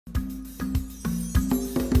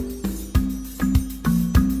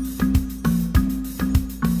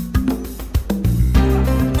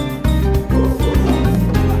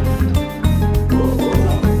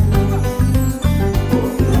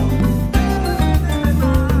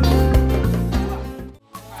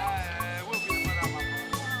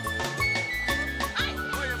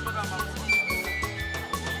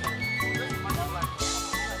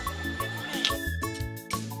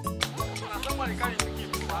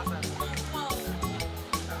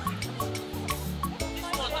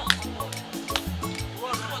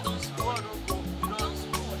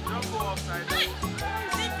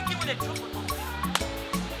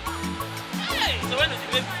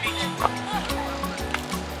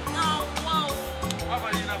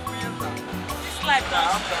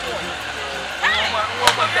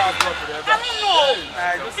don't know.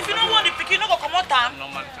 If you don't want the pikin, you don't go come out time.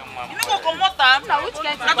 You don't go come out time. Now which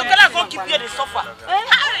kind? Now to go keep here the suffer.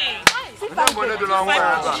 Hey.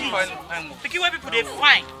 Pikin where people they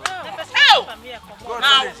fine. Oh.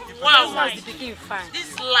 Now wow.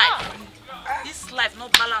 This life no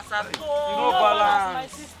balance at all. No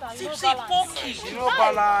balance. See pokey. No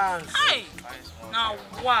balance. Hey. Now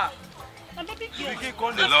wow.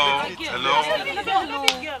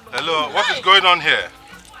 Hello, what is going on here?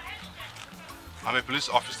 I'm a police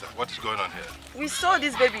officer. What is going on here? We saw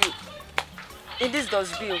this baby in this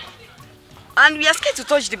dustbin and we are scared to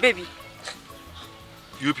touch the baby.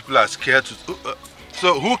 You people are scared to...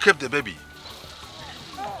 so who kept the baby?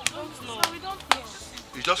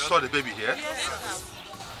 You just saw the baby here? Yes.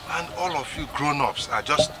 And all of you grown-ups are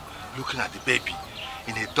just looking at the baby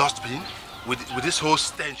in a dustbin with this whole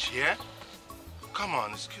stench here? Come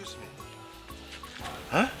on, excuse me.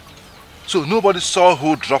 Huh? So nobody saw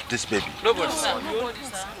who dropped this baby? Nobody.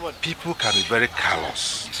 People can be very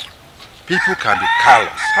callous. People can be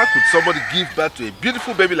callous. How could somebody give birth to a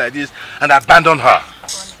beautiful baby like this and abandon her?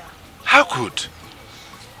 How could?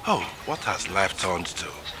 Oh, what has life turned to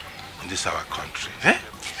in this our country? Eh?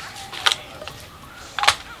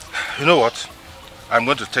 You know what? I'm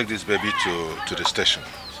going to take this baby to the station,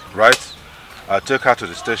 right? I'll take her to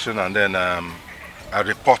the station and then I'll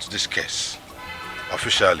report this case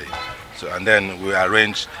officially. So, and then we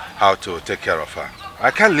arrange how to take care of her.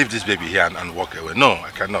 I can't leave this baby here and walk away. No,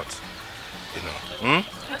 I cannot. You know.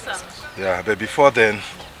 Yes, sir. Yeah, but before then,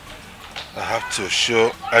 I have to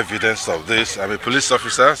show evidence of this. I'm a police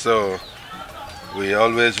officer, so we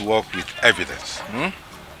always work with evidence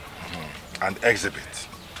and exhibit.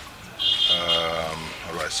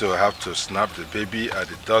 Alright, so I have to snap the baby at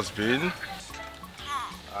the dustbin.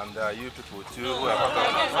 And you people too. Who are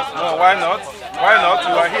no, why not? Why not?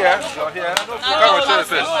 You are here. You are here. Come and show your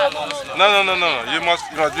face. No. You must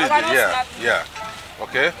do it. Yeah.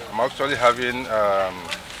 Okay. I'm actually having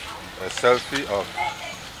a selfie of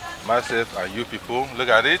myself and you people. Look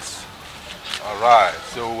at it. All right.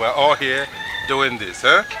 So we're all here doing this,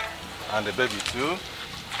 huh? And the baby too.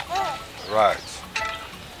 Right.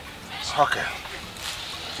 Okay.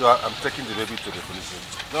 So I'm taking the baby to the police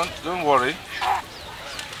station. Don't worry.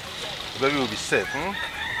 The baby will be safe,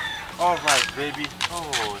 All right, baby.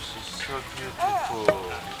 Oh, she's so beautiful.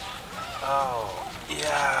 Oh,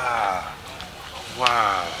 yeah.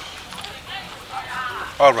 Wow.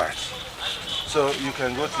 All right. So you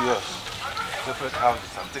can go to your separate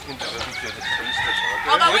houses. I'm taking the baby to the police station.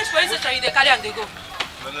 Okay? Okay, which police station you carry and they go?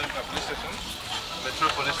 No, police station. Metro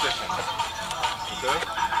police station. Okay.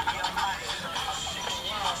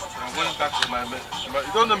 I'm going back to my...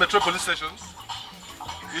 You don't know Metro police station?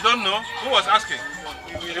 You don't know? Who was asking?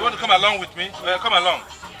 You want to come along with me? Come along.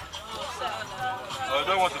 I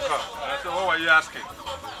don't want to come. So what were you asking?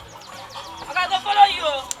 I don't follow you.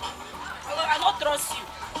 I don't trust you.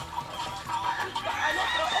 I don't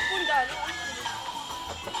trust you. Open that.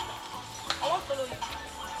 I won't follow you.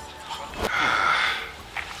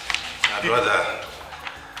 My brother,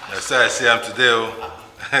 that's how I see him today.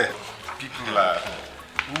 People are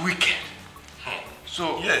wicked.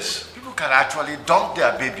 So, yes, people can actually dump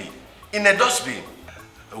their baby in a dustbin.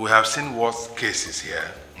 We have seen worse cases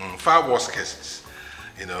here, far worse cases.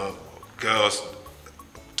 You know, girls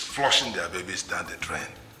flushing their babies down the drain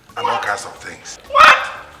and all kinds of things. What?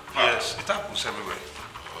 Yes, it happens everywhere.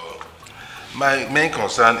 My main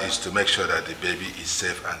concern is to make sure that the baby is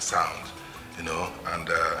safe and sound, you know, and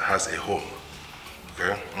has a home.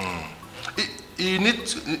 Okay? You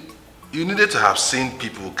needed to have seen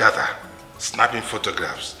people gather, snapping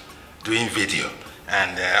photographs, doing video,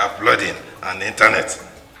 and uploading on the internet.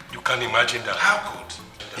 You can imagine that. How good?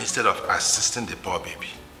 Instead of assisting the poor baby.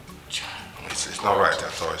 It's not right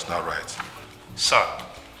at all. It's not right. Sir,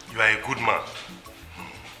 you are a good man.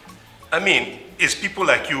 I mean, it's people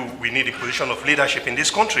like you we need a position of leadership in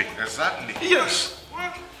this country. Exactly. Yes.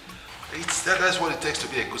 Well, that's what it takes to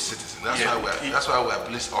be a good citizen. That's why we're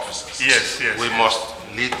police officers. Yes. We must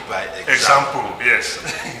lead by example. Example, yes.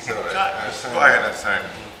 Go ahead and sign.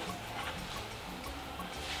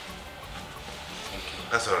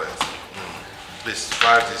 That's all right. Please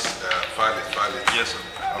file this. File it. Yes, sir.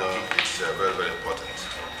 It's very, very important.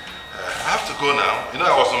 I have to go now. You know,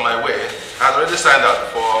 I was on my way. I had already signed out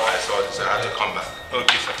before I saw this. I had to come back.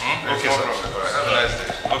 Okay, sir. Okay, sir. All right. Have a nice day.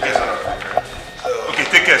 Okay, sir. Okay,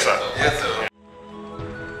 take care, sir. Yes, sir.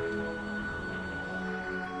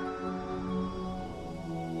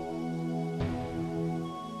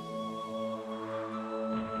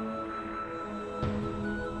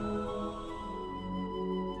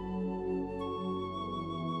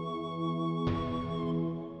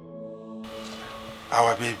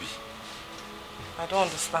 Our baby. I don't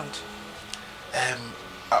understand.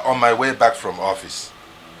 On my way back from office,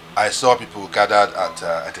 I saw people gathered at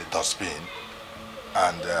a dustbin,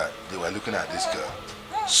 and they were looking at this girl.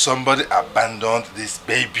 Somebody abandoned this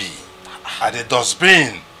baby at the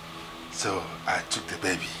dustbin. So I took the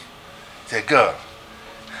baby. The girl,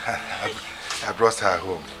 I brought her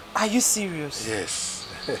home. Are you serious? Yes.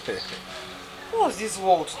 What's this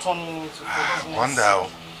world turning into? I wonder.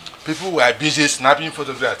 People were busy snapping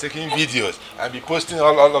photographs, taking videos, and be posting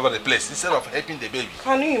all over the place instead of helping the baby.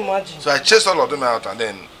 Can you imagine? So I chased all of them out, and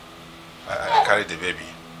then I carried the baby.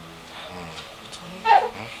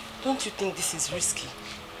 Tony, don't you think this is risky?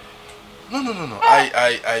 No.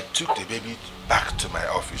 I took the baby back to my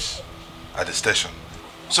office at the station.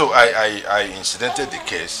 So I incidented the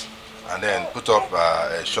case and then put up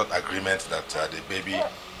a short agreement that the baby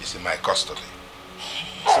is in my custody.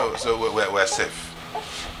 So we're safe.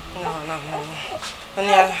 No.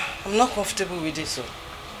 And I'm not comfortable with this. So.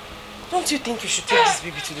 Don't you think you should take this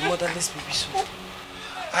baby to the motherless baby soon?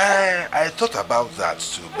 I thought about that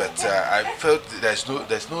too, but I felt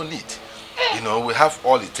there's no need. You know, we have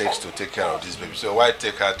all it takes to take care of this baby. So why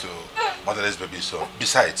take her to motherless baby? So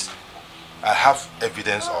besides, I have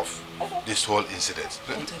evidence of this whole incident.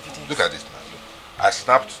 Look at it now. I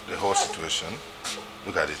snapped the whole situation.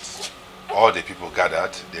 Look at it. All the people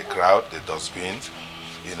gathered, the crowd, the dustbin,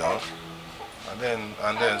 you know.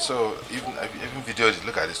 And then so even videoed it.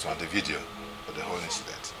 Look at this one, the video of the whole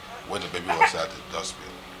incident when the baby was at the dustbin.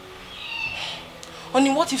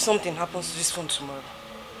 Honey, what if something happens to this phone tomorrow?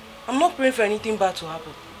 I'm not praying for anything bad to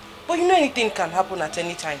happen. But you know anything can happen at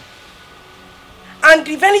any time. And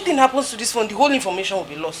if anything happens to this phone, the whole information will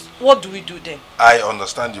be lost. What do we do then? I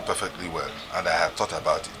understand you perfectly well, and I have thought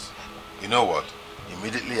about it. You know what?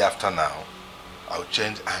 Immediately after now, I'll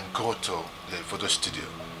change and go to the photo studio.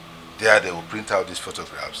 There they will print out these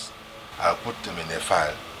photographs. I'll put them in a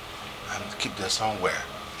file and keep them somewhere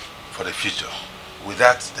for the future. With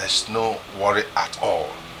that, there's no worry at all.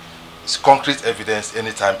 It's concrete evidence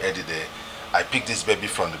anytime, any day. I picked this baby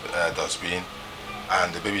from the dustbin,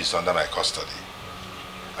 and the baby is under my custody.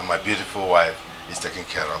 And my beautiful wife is taking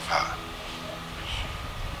care of her.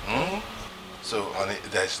 So, honey,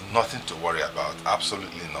 there's nothing to worry about.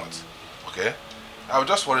 Absolutely not. Okay? I was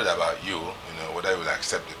just worried about you, you know, whether you will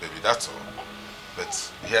accept the baby, that's all.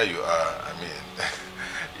 But here you are, I mean,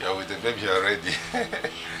 you're with the baby already.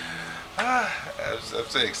 I'm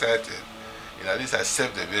so excited. You know, at least I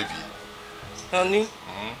saved the baby. Honey,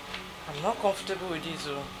 I'm not comfortable with this,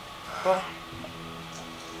 but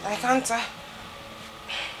I can't.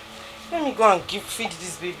 Let me go and feed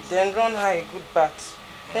this baby, then run her a good bath.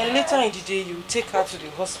 Then later in the day, you take her to the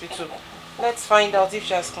hospital. Let's find out if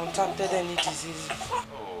she has contracted any disease.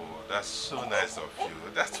 Oh, that's so nice of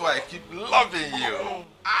you. That's why I keep loving you.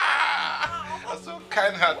 You're so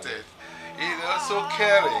kind-hearted. You know, so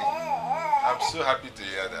caring. I'm so happy to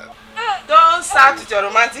hear that. Don't start with your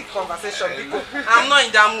romantic conversation because I'm not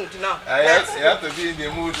in that mood now. You have to be in the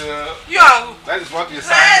mood. You are who? That is what you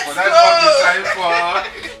signed for. That's what you signed for.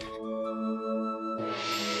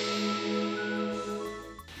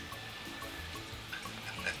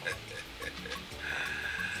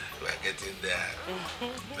 We're getting there.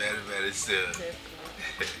 Very, very soon.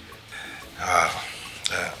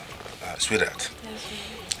 Sweetheart,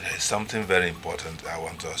 there's something very important I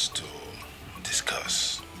want us to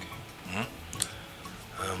discuss.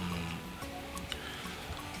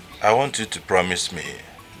 I want you to promise me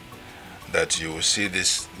that you will see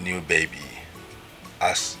this new baby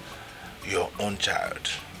as your own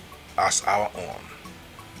child, as our own,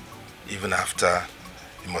 even after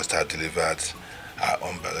you must have delivered our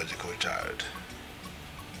own biological child.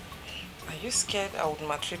 Are you scared I would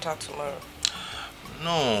maltreat her tomorrow?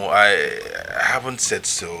 No, I haven't said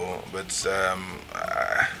so, but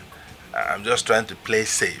I'm just trying to play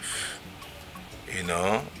safe, you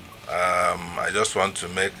know. I just want to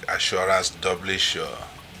make assurance doubly sure,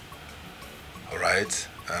 alright?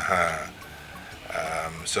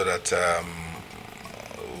 So that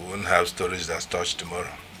we won't have stories that's touched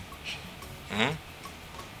tomorrow.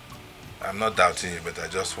 I'm not doubting you, but I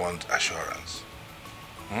just want assurance.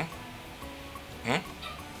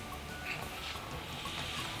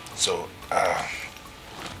 So,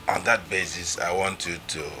 on that basis, I want you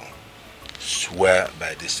to swear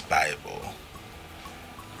by this Bible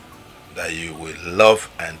that you will love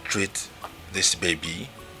and treat this baby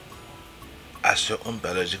as your own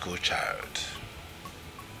biological child.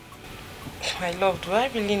 My love, do I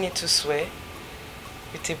really need to swear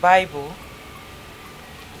with a Bible?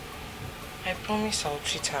 I promise I'll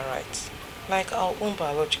treat her right, like our own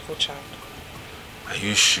biological child. Are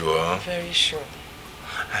you sure? Very sure.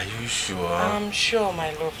 Are you sure? I'm sure,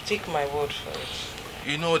 my love. Take my word for it.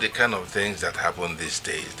 You know the kind of things that happen these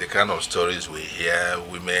days, the kind of stories we hear,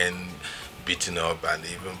 women beaten up and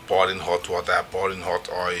even pouring hot water, pouring hot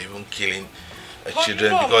oil, even killing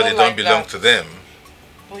children because they don't belong to them.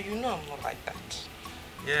 Well, you know I'm not like that.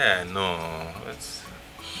 Yeah, no,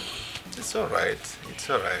 it's all right. It's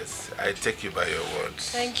all right. I take you by your words.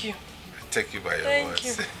 Thank you. I take you by your Thank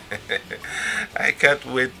words. you. I can't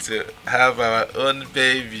wait to have our own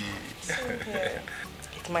baby.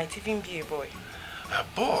 It might even be a boy. A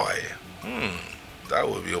boy? That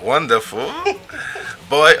would be wonderful.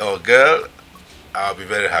 Boy or girl, I'll be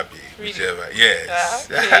very happy. Really? Whichever. Yes.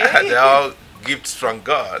 Okay. They're all gifts from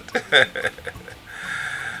God.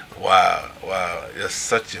 Wow, wow. You're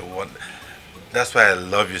such a That's why I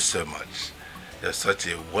love you so much. You're such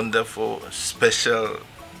a wonderful, special,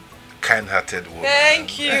 kind-hearted woman.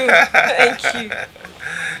 Thank you. Thank you.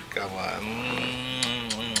 Come on.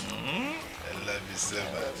 I love you so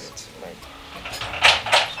much.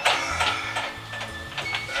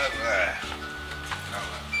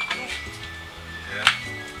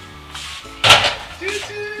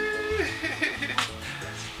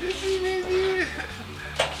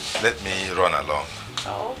 Let me run along.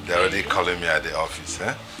 Oh, okay. They're already calling me at the office. Eh?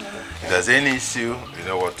 Okay. If there's any issue, you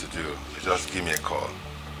know what to do. You just give me a call.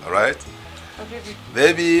 All right? Oh, baby.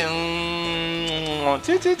 Baby.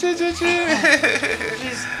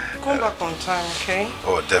 Please come back on time, okay?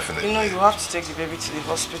 Oh, definitely. You know you have to take the baby to the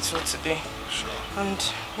hospital today. Sure.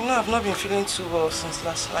 And you know I've not been feeling too well since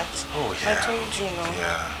last night. Oh, yeah. I told you,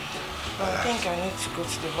 Yeah. I think I need to go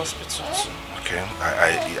to the hospital too. Okay.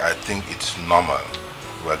 I think it's normal.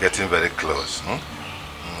 We're getting very close.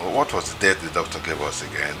 What was the date the doctor gave us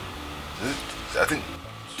again? I think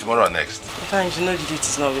tomorrow or next. Sometimes you know the date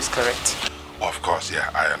is not always correct. Of course,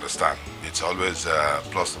 yeah, I understand. It's always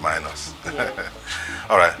plus or minus. Yeah.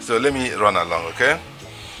 All right, so let me run along, okay?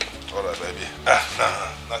 All right, baby.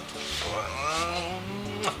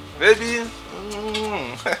 Baby.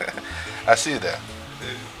 I see you there.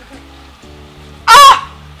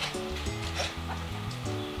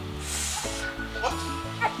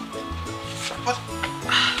 What?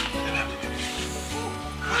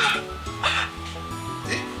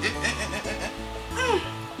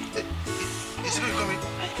 Is it coming?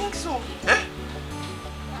 I think so. Eh?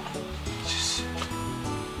 Yes.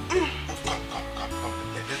 Come.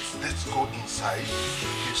 Let's go inside.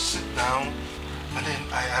 You sit down, and then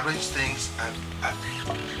I arrange things and come,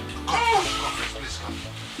 please come.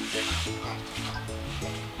 Come.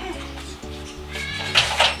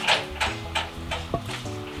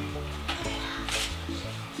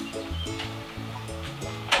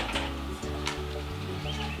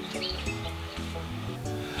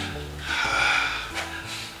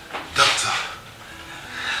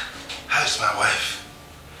 My wife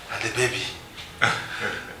and the baby.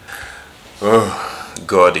 Oh,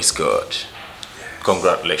 God is good. Yes.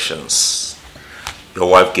 Congratulations. Your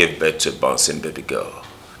wife gave birth to a bouncing baby girl.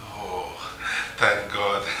 Oh, thank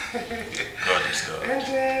God. God is good.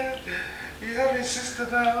 And you have a sister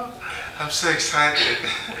now. I'm so excited.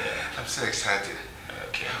 I'm so excited.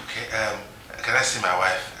 Okay. Can I see my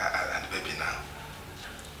wife and the baby now?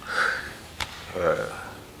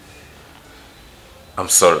 I'm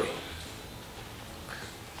sorry.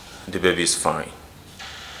 The baby is fine,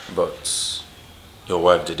 but your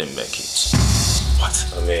wife didn't make it. What?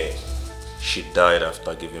 I mean, she died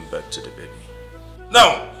after giving birth to the baby.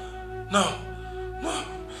 No!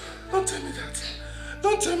 Don't tell me that.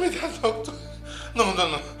 Don't tell me that, doctor. No.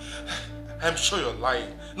 I'm sure you're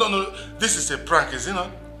lying. No, this is a prank, is it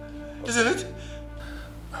not? Isn't it?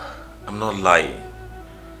 I'm not lying.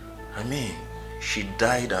 I mean, she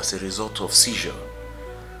died as a result of seizure.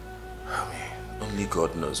 I mean, only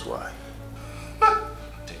God knows why.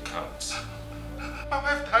 They can't. My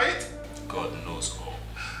wife died? God knows all.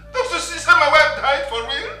 Doctor, she said my wife died for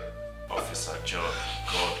real? Officer John,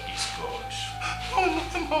 God is God.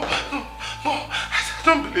 No. I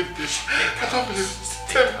don't believe this. I don't believe this.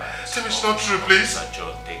 Tell me it's not true, please. Officer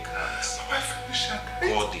John, they can't. My wife Felicia died?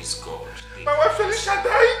 God is God. My wife Felicia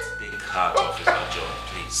died? They can't, Officer John.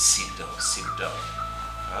 Please, sit down.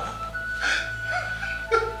 Huh?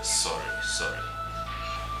 Sorry.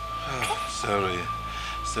 Oh,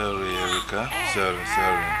 sorry, Erica. Sorry.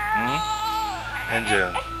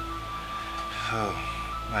 Angel. Oh,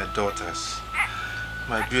 my daughters.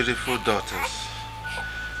 My beautiful daughters.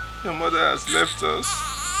 Your mother has left us.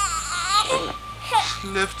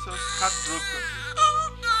 Left us heartbroken.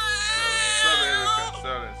 Sorry, Erica.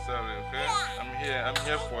 Sorry, okay? I'm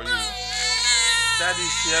here for you.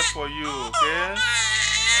 Daddy's here for you, okay?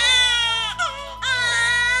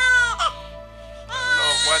 I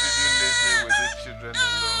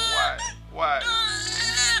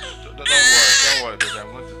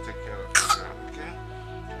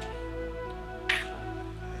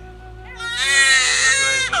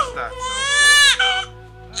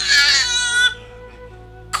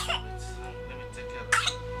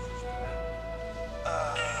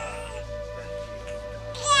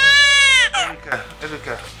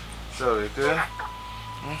Etiko. Sorry, okay?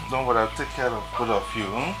 Don't worry, I'll take care of both of you.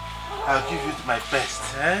 I'll give you my best,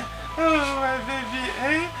 eh? Oh, my baby,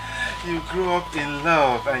 eh? You grew up in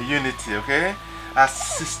love and unity, okay? As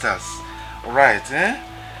sisters, right, eh?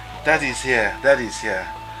 Daddy is here, Daddy is here.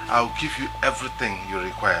 I'll give you everything you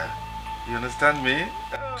require. You understand me?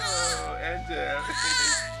 Oh, Angel.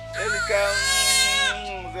 Etiko.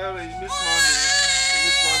 Sorry, you miss money. You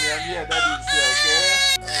miss money. I'm here, Daddy is here, okay?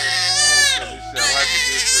 Oh, Felicia, why did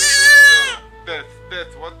you do this? Oh,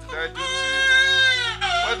 Death, what did I do to you?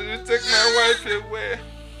 Why did you take my wife away?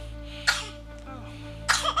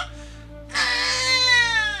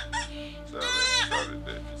 Sorry,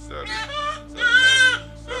 baby, sorry.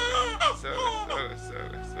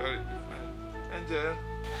 Sorry. Angel.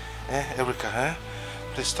 Erica, huh?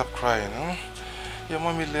 Please stop crying, huh? Your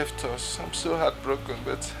mommy left us. I'm so heartbroken,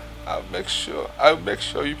 but I'll make sure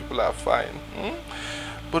you people are fine.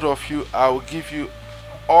 Both of you, I'll give you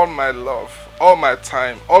all my love, all my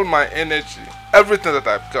time, all my energy, everything that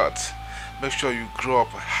I've got. Make sure you grow up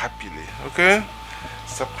happily, okay?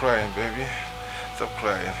 Stop crying, baby. Stop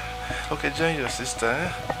crying. Okay, join your sister,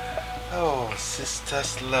 eh? Oh,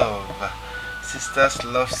 sisters love. Sisters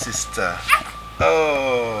love sister.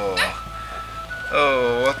 Oh,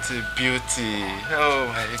 what a beauty. Oh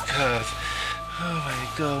my God. Oh my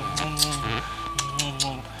God.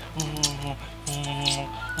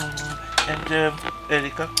 Angel,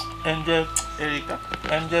 Etiko, Angel, Etiko,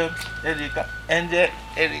 Angel, Etiko, Angel,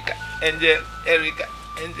 Etiko, Angel, Etiko,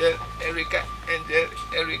 Angel, Etiko, Angel,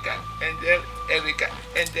 Etiko, Angel, Etiko,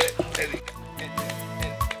 Angel, Etiko.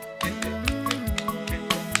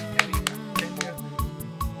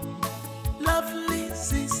 Lovely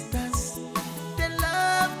sisters, they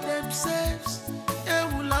love themselves. Oh,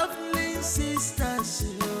 lovely sisters,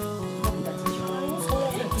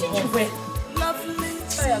 lovely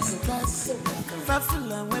sisters,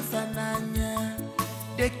 Fafula Wefananya,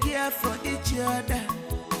 they care for each other.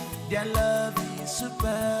 Their love is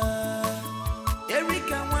super.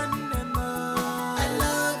 Erika one more, I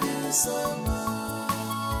love you so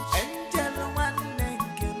much. Angel one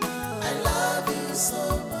more, I love you so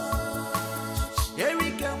much.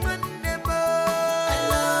 Erika one more, I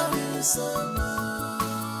love you so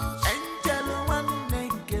much. Angel one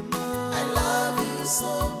more, I love you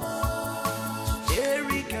so much.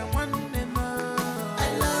 Erika one more, I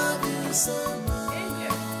love you so much.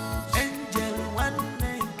 Angel one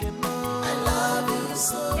more, I love you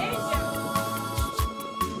so much.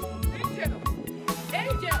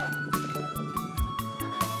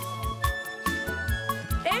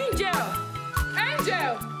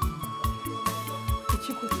 Angel!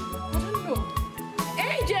 Etiko, I don't know.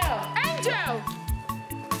 Angel!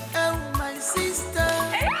 Oh, my sister.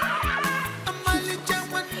 I'm a little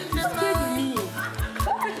one.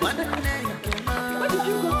 Where did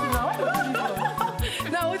you go to now?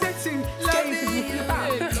 Now, I wanted to scare you to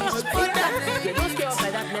don't scare us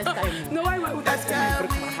like that next time. No, why would that scare me?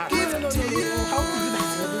 Break my heart. No. How could you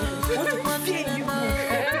do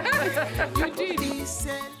that? What did you do? You did.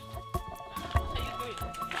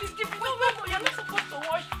 You're not supposed to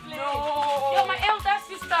wash plates. No. You're my elder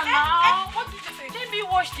sister now. What did you say? Let me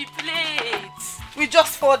wash the plates. With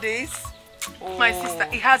just 4 days? Oh. My sister,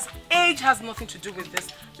 age has nothing to do with this.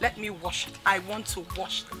 Let me wash it. I want to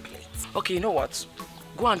wash the plates. Okay, you know what?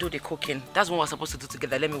 Go and do the cooking. That's what we're supposed to do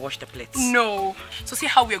together. Let me wash the plates. No. So see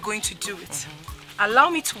how we're going to do it. Allow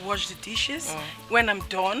me to wash the dishes. When I'm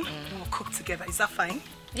done, we'll cook together. Is that fine?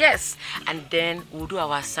 Yes. And then we'll do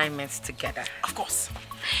our assignments together. Of course.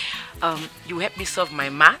 You help me solve my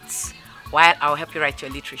maths while I'll help you write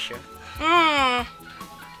your literature.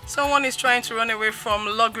 Someone is trying to run away from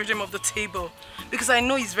logarithm of the table because I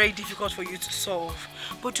know it's very difficult for you to solve.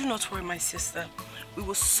 But do not worry, my sister. We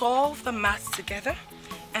will solve the maths together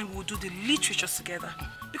and we'll do the literature together.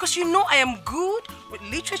 Because you know I am good with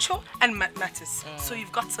literature and mathematics. So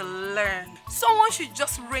you've got to learn. Someone should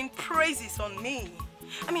just rain praises on me.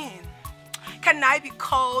 I mean, can I be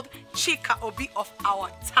called Chika Obi of our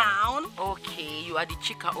town? Okay, you are the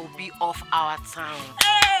Chika Obi of our town.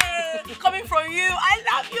 Hey, coming from you, I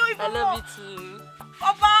love you. I love you too.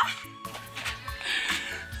 Papa,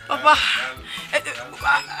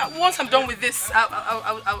 once I'm done with this,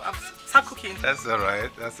 I'll start cooking. That's all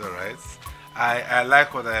right. I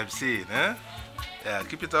like what I'm seeing, eh? Yeah,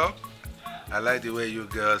 keep it up. I like the way you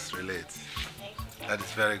girls relate. That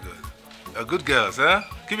is very good. You're good girls, huh?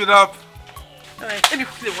 Keep it up. Alright, let me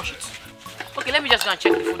quickly wash it. Okay, let me just go and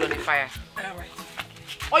check the food on the fire. Alright.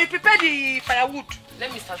 Or you prepare the firewood.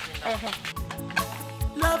 Let me start doing that.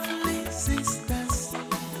 Lovely sisters,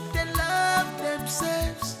 they love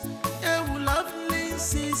themselves. Oh, lovely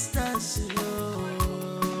sisters.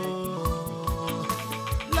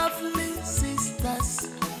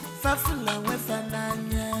 Fafula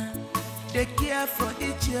wefananya, they care for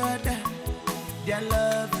each other. Their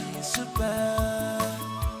love is super.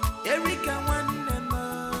 Erika one them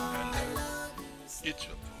all. Eat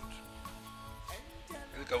your food.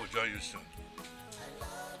 Erika will join you soon.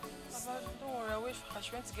 Papa, don't worry, I'll wait for her.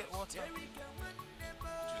 She went to get water.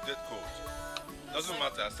 She'll get cold. Doesn't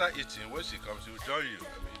matter. Start eating. When she comes, she will join you.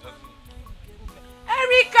 I mean, it doesn't...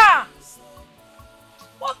 Erika!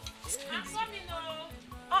 What? I'm coming now.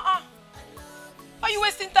 Why are you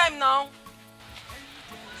wasting time now?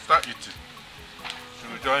 Start eating. She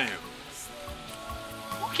will join you.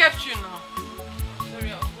 Who kept you now?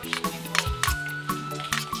 Sorry, I'll wash the bowl.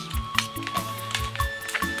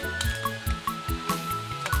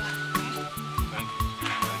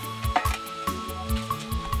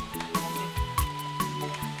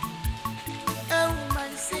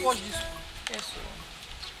 Watch this. Yes,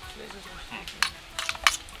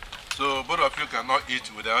 So both of you cannot eat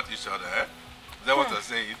without each other, eh? Is that what you're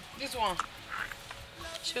saying? This one.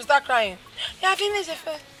 She will start crying. Yeah, I finished the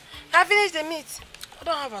first. I finished the meat. I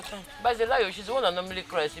don't have her time. But the liar, she's the one that normally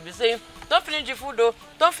cries. She'll be saying, don't finish the food though,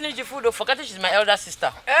 don't finish the food though, forgetting she's my elder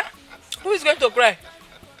sister. Eh? Who is going to cry?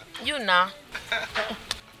 You now.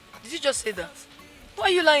 Did you just say that? Why are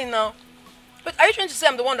you lying now? But are you trying to say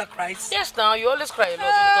I'm the one that cries? Yes, now, you always cry a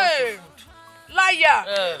lot. Hey! Liar!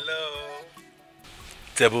 Hello.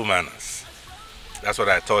 Table manners. That's what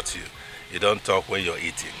I taught you. You don't talk when you're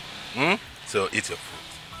eating. So eat your food.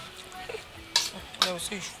 I will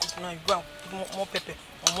say you should cook now. You go out. More pepper.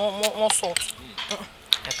 More salt.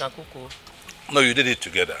 I can cook. No, you did it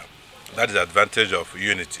together. That is the advantage of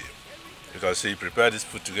unity. Because see, you prepare this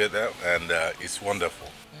food together and it's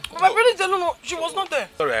wonderful. But I really don't know. She was not there.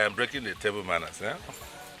 Sorry, I am breaking the table manners. Eh?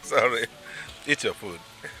 Sorry. Eat your food.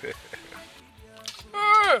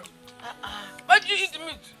 Why did you eat the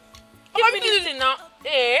meat? Give me this thing now.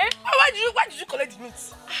 Eh? Why did you collect the meat?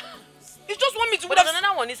 It's just one meat. But there's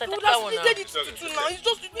another one. It's a would that have one split it to two now. It's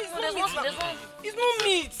just it's no meat now. It's no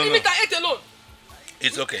meat. No, The meat I ate alone.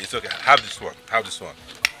 It's okay, it's okay. Have this one. Have this one.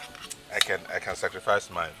 I can sacrifice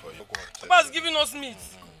mine for you. Papa's giving us meat.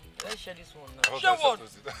 Let's share this one now. Share what?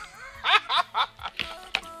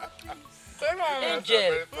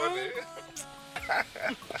 Angel.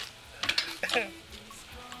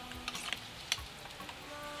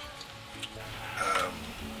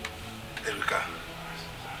 Erika.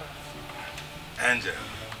 Angel.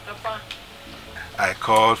 Papa. I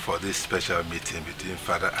called for this special meeting between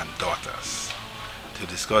father and daughters to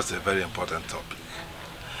discuss a very important topic.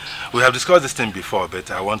 We have discussed this thing before,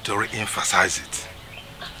 but I want to re-emphasize it.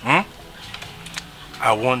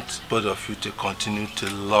 I want both of you to continue to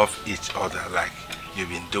love each other like you've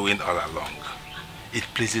been doing all along. It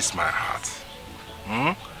pleases my heart.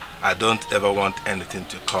 I don't ever want anything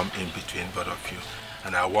to come in between both of you.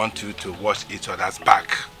 And I want you to watch each other's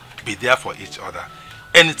back. Be there for each other.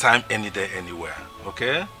 Anytime, any day, anywhere.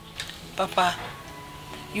 Okay? Papa,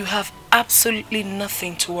 you have absolutely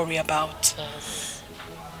nothing to worry about. Yes.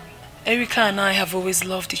 Erika and I have always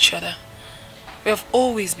loved each other. We have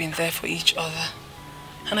always been there for each other.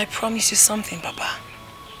 And I promise you something, Papa.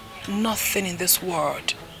 Nothing in this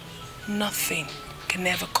world, nothing can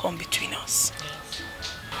ever come between us. Yes.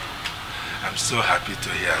 I'm so happy to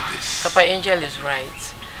hear this. Papa, Angel is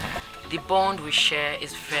right. The bond we share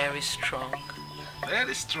is very strong.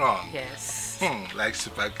 Very strong. Yes. Like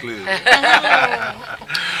super glue. I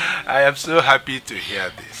am so happy to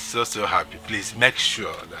hear this. So happy. Please make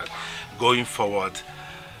sure that going forward,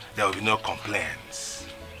 there will be no complaints.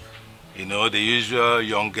 You know, the usual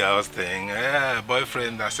young girls thing,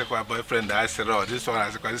 boyfriend, boyfriend, this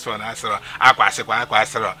one,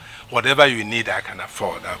 whatever you need, I can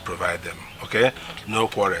afford, I'll provide them, okay? No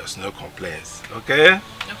quarrels, no complaints, okay?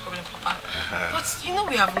 No problem, Papa. But you know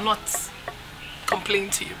we have not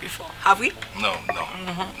complained to you before, have we? No,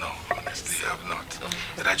 honestly, you have not.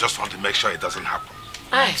 But I just want to make sure it doesn't happen.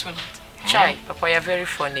 It will not. Chai, Papa, you're very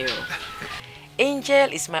funny. Angel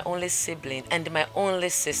is my only sibling and my only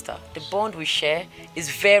sister. The bond we share is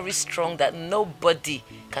very strong that nobody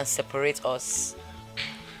can separate us.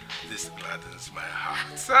 This gladdens my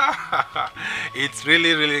heart. It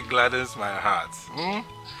really gladdens my heart.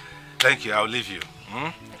 Thank you, I'll leave you.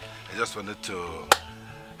 I just wanted to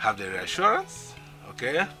have the reassurance,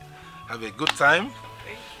 okay? Have a good time.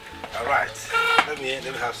 All right, let me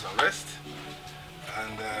have some rest.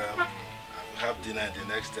 And I will have dinner in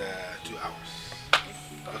the next 2 hours.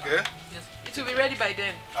 Okay? Yes. It will be ready by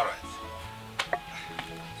then. All right.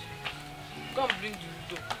 Go and bring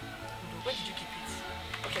the dough. Where did you keep it?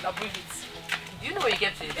 Okay, I'll bring it. Do you know where you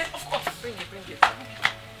kept it? Yes, of course. Bring it.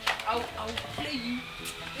 I'll play you.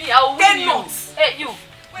 Me, I'll win you. Nuts. Hey, you.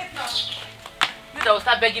 Wait now. You that will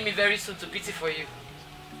start begging me very soon to pity for you.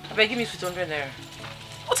 Begging me with 100 naira.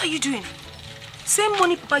 What are you doing? Same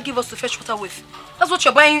money Papa gave us to fetch water with. That's what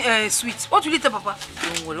you're buying sweets. What will you tell Papa?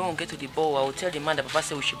 No, we won't get to the ball. I will tell the man that Papa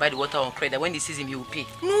said we should buy the water on credit. When he sees him, he will pay.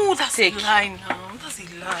 No, that's a lie now. That's a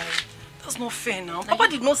lie. That's not fair now. Papa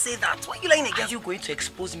did not say that. Why are you lying again? Are you going to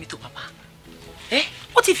expose me to Papa? Eh?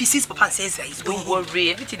 What if he sees Papa and says that he's going? Don't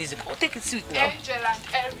worry, everything is okay. Take it sweet now. Angel and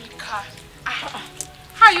Erica.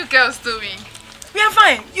 How are you girls doing? We are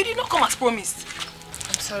fine. You did not come as promised.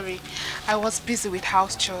 I'm sorry. I was busy with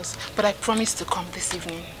house chores, but I promised to come this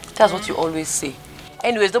evening. That's what you always say.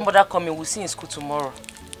 Anyways, don't bother coming. We'll see you in school tomorrow.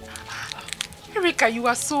 Erica, you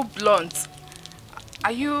are so blunt.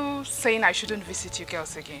 Are you saying I shouldn't visit you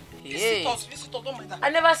girls again? Visit us, don't mind that. I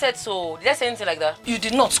never said so. Did I say anything like that? You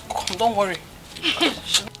did not. Come, don't worry.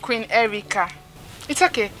 Queen Erica. It's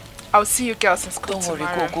okay. I'll see you girls in school tomorrow.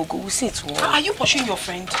 Don't worry, go. We'll see you tomorrow. Are you pushing your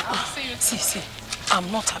friend? See you. See. I'm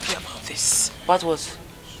not happy about this. What was?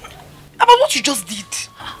 About what you just did.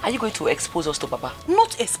 Are you going to expose us to Papa?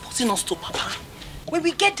 Not exposing us to Papa. When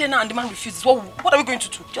we get there now and the man refuses, what are we going to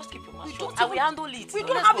do? Just keep your mouth shut. I will handle it. We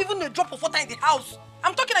don't have even a drop of water in the house.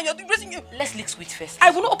 I'm talking and you're raising you. Let's lick sweet first.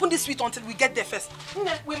 I will not open this sweet until we get there first.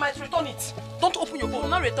 We might return it. Don't open your bowl. We will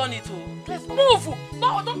not return it. Let's move.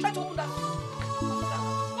 No, don't try to open that.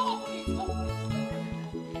 Don't open it.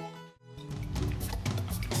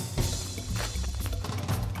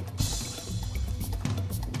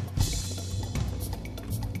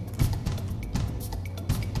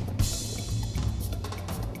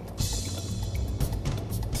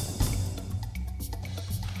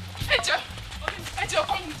 Angel,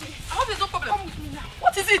 come with me. I hope there's no problem. Come with me now.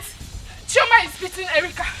 What is it? Chioma is beating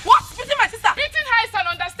Erica. What? Beating my sister? Beating her is an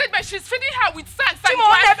understatement. She's feeding her with sand. Chioma,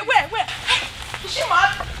 where? Is she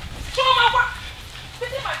mad? Chioma, what?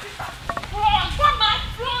 Beating my sister. Run, man.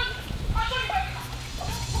 Run. I'll show you Erica.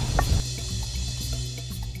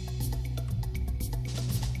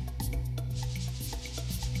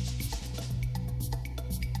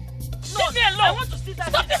 Leave me alone. I want to see that.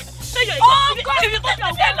 Stop it. Oh, God. If you leave me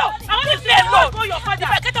alone. I want to see alone. Call your father. If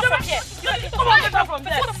I get up from here. Come on, get up from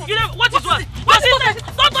there. You know, what is what? What is that?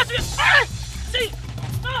 Don't touch me. See.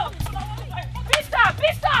 No. Peter.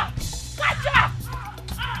 Catch her.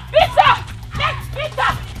 Peter. Next,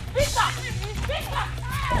 Peter.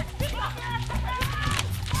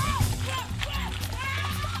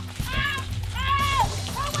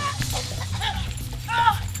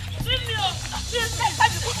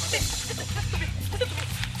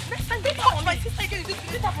 Next time you touch my sister again,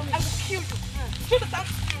 I will kill you. Do you understand?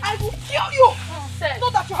 I will kill you. So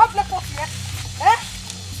that you have leprosy, eh?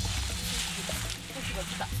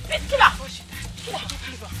 Kill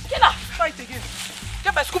her. Try it again.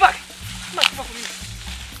 Get my school bag. Get my school bag for me.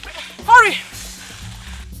 Hurry.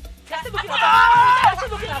 Tell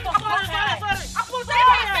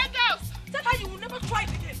her you will never try it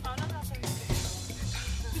again.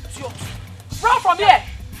 Idiot. Run from here.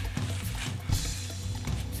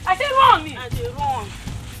 I said run me. I said run.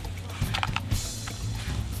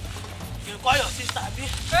 You call your sister, Abi. Eh?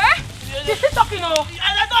 She's still talking, oh.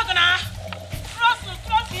 I'm talking now.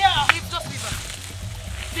 Trust here. Just leave her.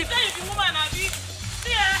 Leave her. You be woman, Abi.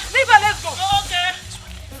 See her. Leave her, let's go. Oh, okay.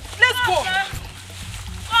 Let's go. Okay.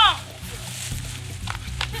 Come.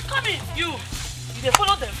 She's coming. You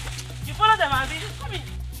follow them. You follow them, Abi. She's coming.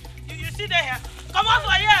 You see them here. Come on,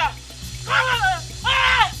 for here. Come on.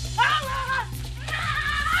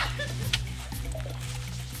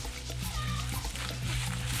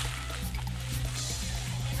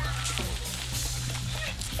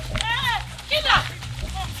 Kill her!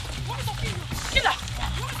 You want me to kill you? Kill her!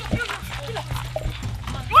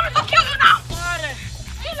 You want me to kill you now?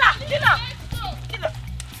 Kill her! Leave her, let's go, leave her.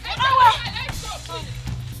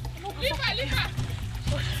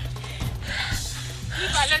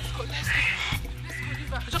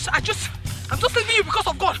 I'm just leaving you because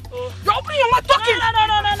of God. You're opening your mouth talking.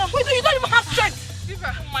 No. Wait, you don't even have strength. Leave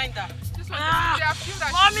her. Don't mind that. This one, they have killed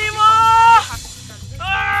her. Mommy,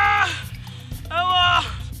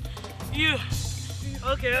 you.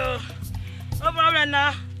 Okay, no problem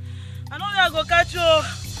now. I know I go catch you.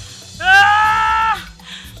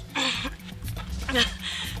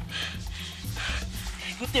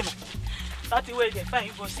 Good thing, man. That's the way they find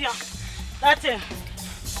you go see him. That thing.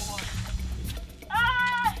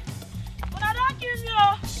 But I don't kill you.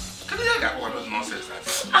 Can you hear all those nonsense like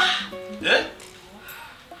that? Yeah?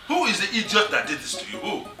 Who is the idiot that did this to you?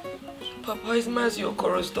 Who? Papa is Mazio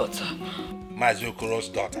Okoro's daughter. Mazio Okoro's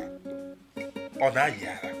daughter?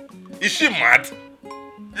 Onayara. Is she mad?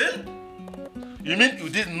 Eh? You mean you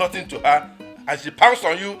did nothing to her and she pounced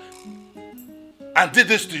on you and did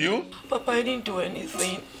this to you? Papa, I didn't do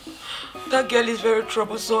anything. That girl is very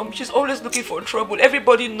troublesome. She's always looking for trouble.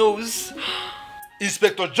 Everybody knows.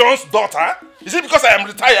 Inspector John's daughter? Is it because I am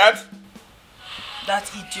retired?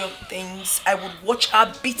 That idiot thinks I would watch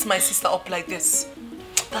her beat my sister up like this.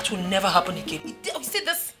 That will never happen again. You see,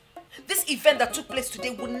 this event that took place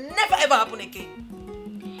today will never ever happen again.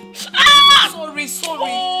 Sorry. This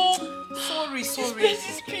place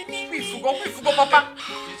is spinning. We forgot, Papa.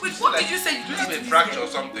 Wait, what did you say you did? Did you fracture or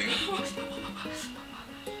something?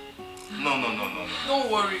 No.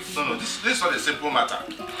 Don't worry. No, this is not a simple matter.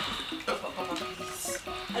 Papa, please.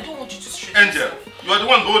 I don't want you to stress. Angel, you are the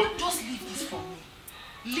one who... Just leave this for me.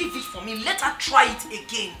 Leave it for me. Let her try it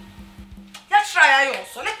again. Let's try her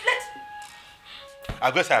also. Let.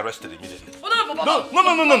 I'll get her arrested immediately.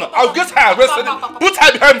 No. I'll get her arrested. Put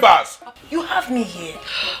her behind bars. You have me here.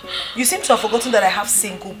 You seem to have forgotten that I have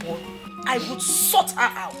single bone. I would sort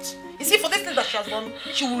her out. You see, for this thing that she has done,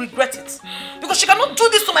 she will regret it. Because she cannot do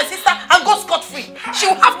this to my sister and go scot-free. She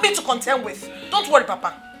will have me to contend with. Don't worry,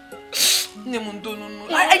 Papa. No.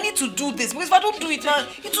 I need to do this because if I don't do it now,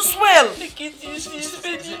 it will swell.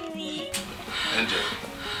 Angel,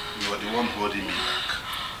 you are the one holding me back.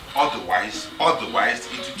 Otherwise, it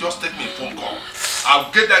will just take me a phone call.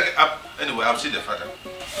 I'll get that up. Anyway, I'll see the father.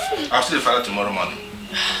 I'll see the father tomorrow morning.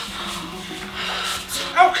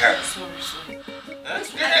 Okay. Sorry. I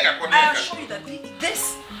assure you that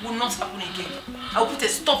this will not happen again. I will put a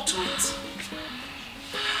stop to it.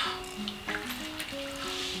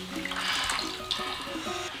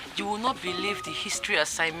 You will not believe the history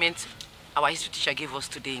assignment our history teacher gave us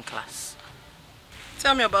today in class.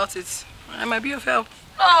 Tell me about it. I might be of help.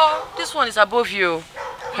 No, this one is above you.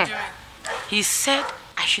 What do you mean? He said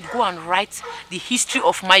I should go and write the history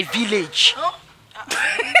of my village. Oh?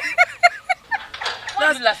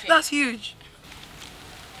 That's huge.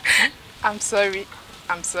 I'm sorry.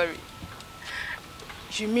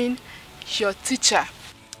 You mean your teacher,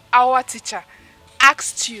 our teacher,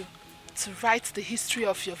 asked you to write the history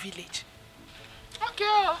of your village?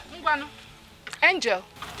 Okay, Ngwanu. Angel,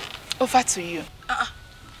 over to you.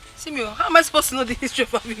 Simio, how am I supposed to know the history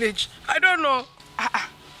of our village? I don't know.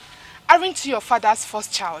 Aren't you your father's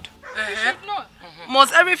first child? You should know.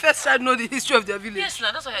 Must every first child know the history of their village? Yes,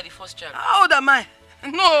 that's why you're the first child. How old am I?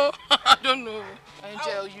 No, I don't know.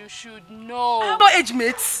 Angel, you should know. I'm not age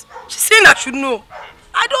mates. She's saying I should know.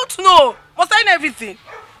 I don't know. Must I know everything?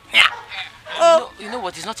 Yeah. You know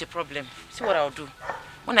what? It's not a problem. See what I'll do.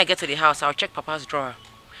 When I get to the house, I'll check Papa's drawer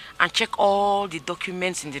and check all the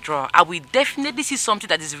documents in the drawer. I will definitely see something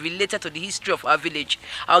that is related to the history of our village.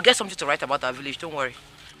 I'll get something to write about our village. Don't worry.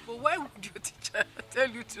 But why would your teacher tell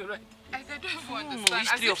you to write? I don't even understand.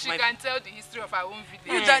 As if she can tell the history of our own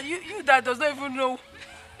village. You that does not even know.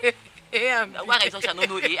 Why I don't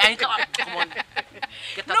know A? Come on.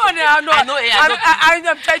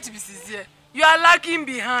 I'm trying to be sincere. You are lagging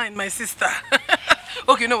behind, my sister.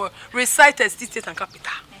 Okay, no. Recite state and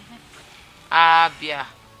capital. Abia.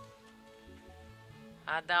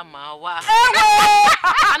 Adamawa.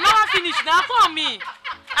 I'm not finished now for me.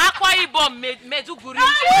 Akwa Ibom Meduguri.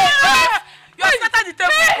 You are starting the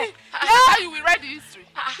table. How you will write the history?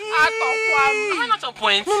 Am I not on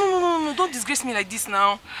point? No. Don't disgrace me like this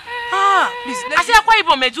now. Please. I say Akwa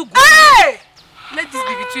Ibom Meduguri. Hey! Let this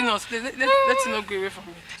be between us. Let's not go away from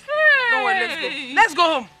me. Don't worry, let's go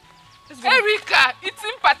home. Erika, it's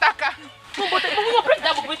in Pataka. No, but we will break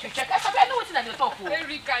that book to check. I know what's in the top.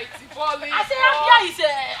 Erika, it's falling. I say Abia is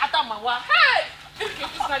Adamawa. Hey!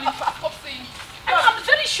 Stop saying. I'm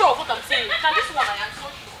very sure of what I'm saying. Now this one I am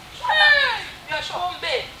so sure. Hey! You are sure?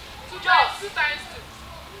 Bombe. 2 times 2.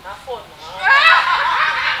 Now 4 now.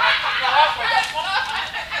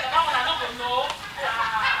 No.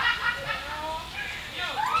 You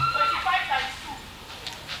 25 times 2.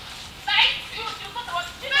 90. You got about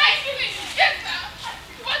 90. Yes, sir.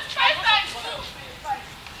 45 times 2.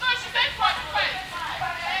 No, she said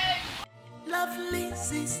 45. Lovely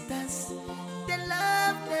sisters, they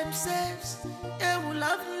love themselves. Oh,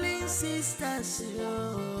 lovely sisters,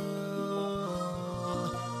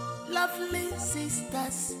 lovely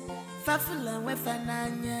sisters, Fafula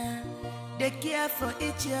Wefananya, they care for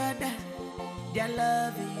each other. Their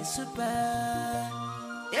love is super.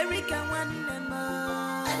 Erika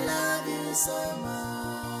Wandemo, I love you so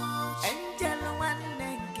much. Angela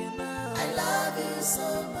Wandemo, I love you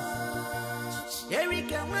so much.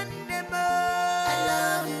 Erika Wandemo, I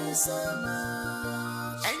love you so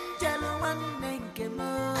much. Angela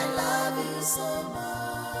Wandemo, I love you so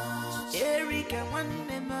much. Erika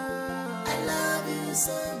Wandemo, I love you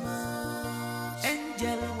so much.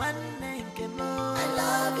 Angela Wandemo, I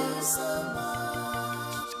love you so much.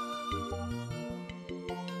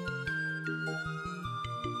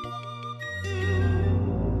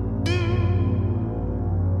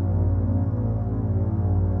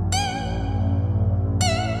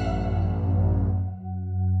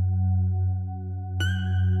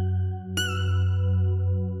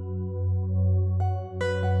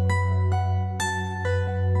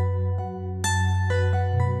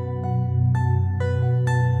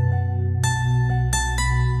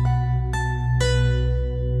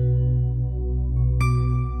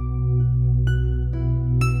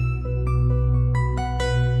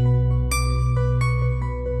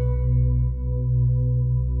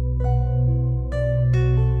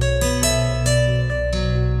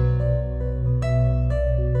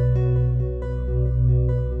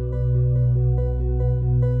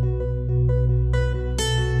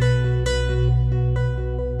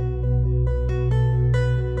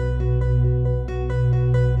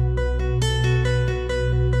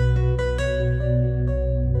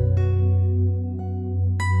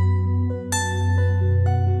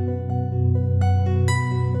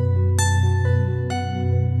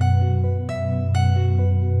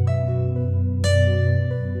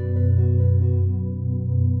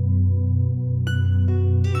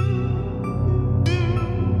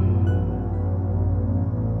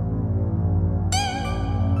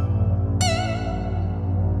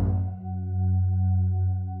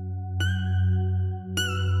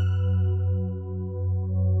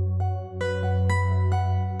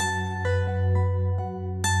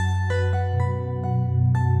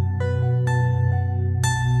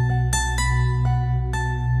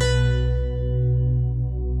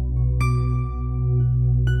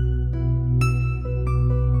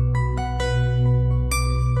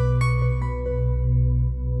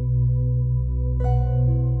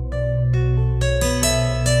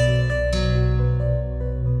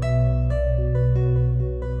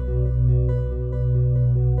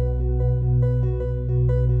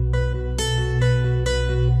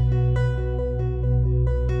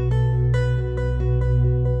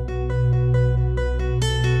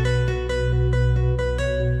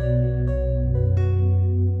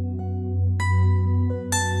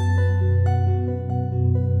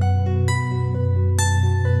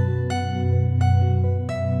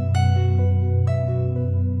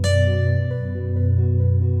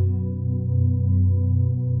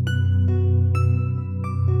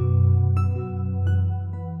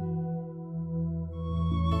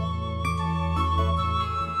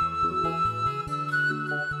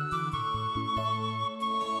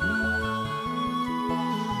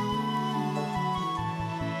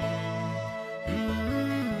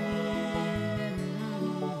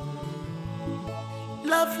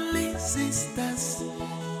 lovely sisters,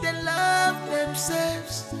 they love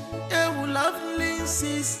themselves. Oh, lovely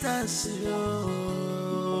sisters, oh.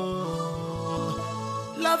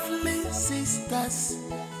 Lovely sisters,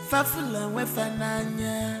 Fafula and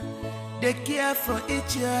Wefananya, they care for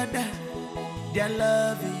each other. Their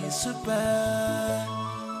love is super.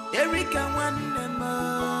 Erika one them I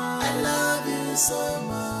love you so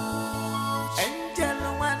much.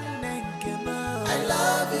 Angela one them I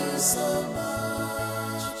love you so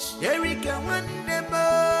much. Erika one them I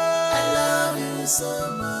love you so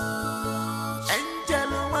much.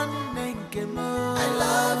 Angela one them I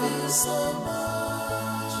love you so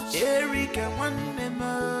much. Erika one them I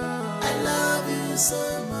love you so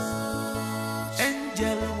much.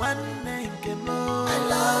 Angela one them I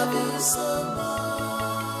love you so much.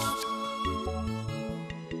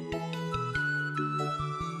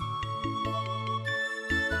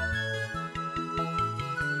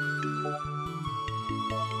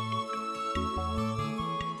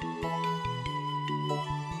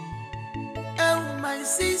 Oh, my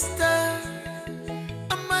sister,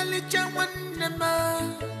 I'm a little one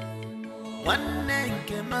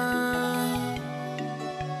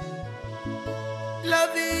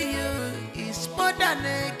loving you is more than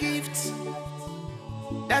a gift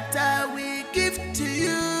that I will give to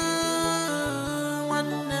you.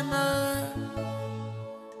 One more.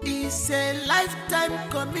 It's a lifetime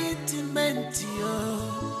commitment, you,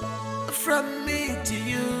 from me to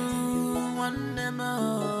you. One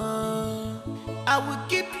more. I will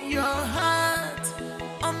keep your heart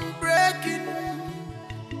unbreaking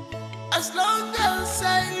as long as I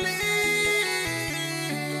live.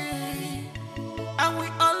 I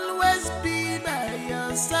will always be by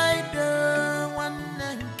your side. One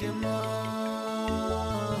more.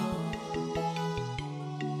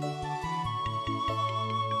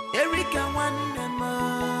 Erika one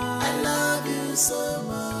more. I love you so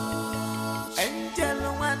much.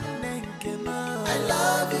 Angela one more. I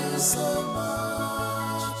love you so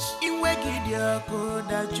much. Iwegidioko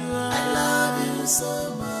dajua. I love you so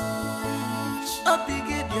much.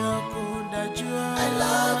 Obigidioko dajua. I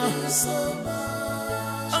love you so much.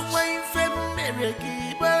 Away from America,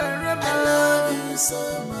 I love you so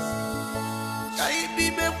much. I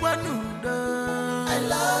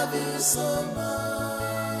love you so much.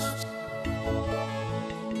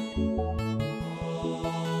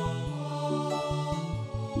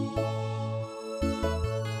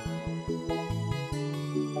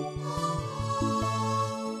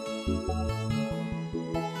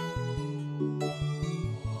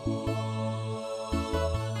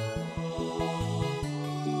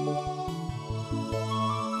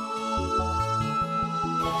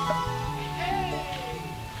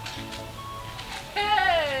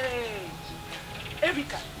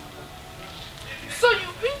 Erika, so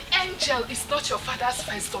you mean Angel is not your father's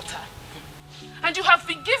first daughter? And you have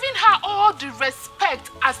been giving her all the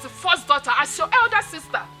respect as the first daughter, as your elder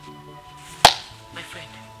sister? My friend,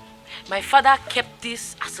 my father kept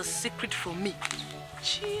this as a secret from me.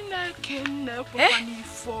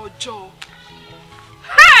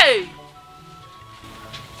 Hey!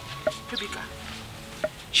 Erika,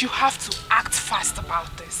 you have to act fast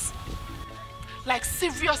about this. Like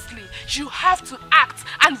seriously, you have to act,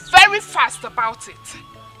 and very fast about it.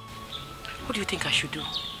 What do you think I should do?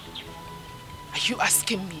 Are you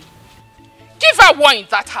asking me? Give her war in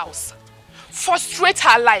that house. Frustrate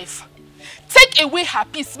her life. Take away her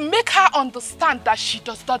peace. Make her understand that she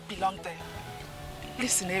does not belong there.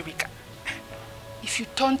 Listen, Erika. If you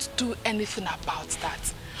don't do anything about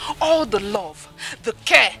that, all the love, the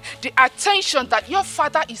care, the attention that your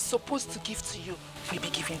father is supposed to give to you will be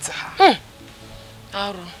given to her.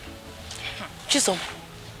 Aru. Chisom,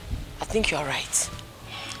 I think you are right.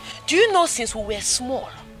 Do you know, since we were small,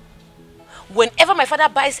 whenever my father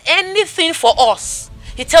buys anything for us,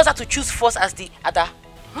 he tells her to choose first as the other.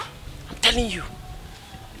 I'm telling you.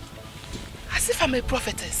 As if I'm a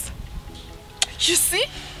prophetess. You see?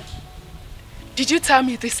 Did you tell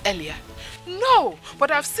me this earlier? No,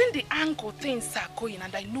 but I've seen the angle things are going,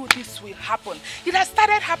 and I know this will happen. It has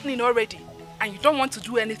started happening already, and you don't want to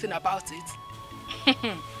do anything about it.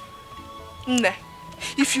 Nah,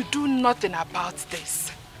 if you do nothing about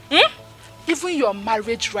this, even your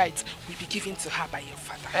marriage rights will be given to her by your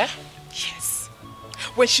father. Yes.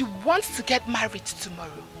 When she wants to get married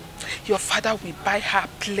tomorrow, your father will buy her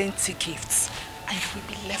plenty gifts, and you will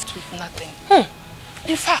be left with nothing.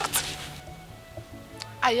 In fact,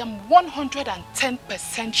 I am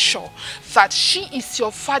 110% sure that she is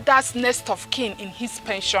your father's next of kin in his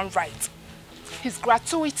pension right. His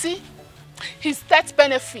gratuity, his death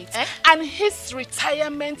benefit, and his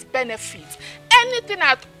retirement benefit. anything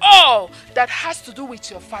at all that has to do with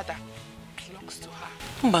your father belongs to her.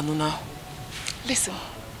 Mbanuna. Listen,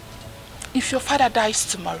 if your father dies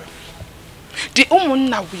tomorrow, the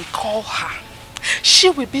Umunna will call her. She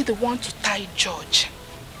will be the one to tie George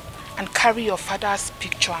and carry your father's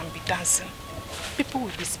picture and be dancing. People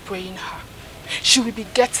will be spraying her. She will be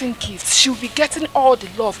getting gifts. She will be getting all the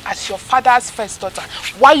love as your father's first daughter,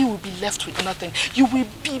 while you will be left with nothing. You will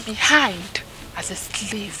be behind as a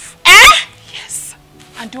slave. Yes.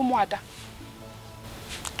 And Umuada,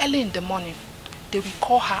 early in the morning, they will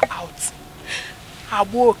call her out.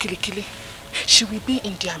 Abo Kilikili. She will be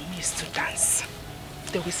in their midst to dance.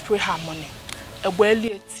 They will spray her money. A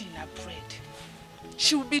welly tea and bread.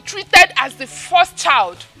 She will be treated as the first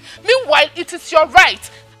child. Meanwhile, it is your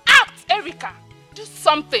right. Act, Erica. Do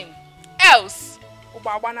something else.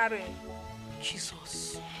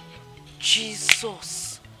 Jesus.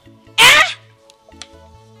 Jesus.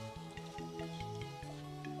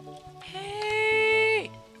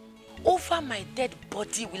 Hey! Over my dead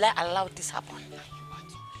body will I allow this happen?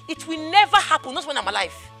 It will never happen, not when I'm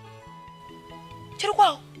alive.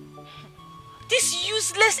 Cherukwao, this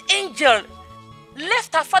useless angel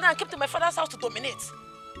left her father and came to my father's house to dominate.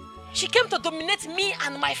 She came to dominate me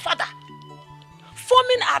and my father,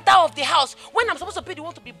 forming Ada of the house when I'm supposed to be the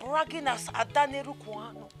one to be bragging as Ada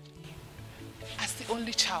Nerukwano. As the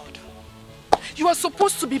only child. You are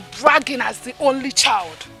supposed to be bragging as the only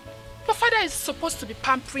child. Your father is supposed to be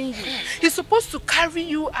pampering you. He's supposed to carry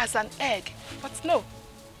you as an egg. But no,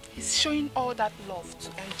 he's showing all that love to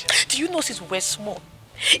Angel. Do you know since we're small,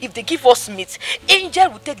 if they give us meat, Angel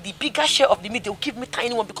will take the bigger share of the meat. They will give me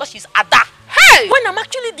tiny one because she's Ada. Hey! When I'm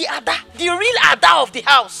actually the Ada, the real Ada of the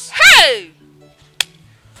house. Hey!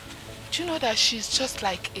 Do you know that she's just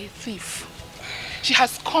like a thief? She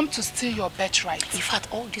has come to steal your birthright. In fact,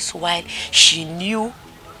 all this while, she knew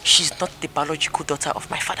she's not the biological daughter of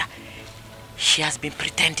my father. She has been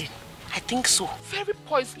pretending. I think so. Very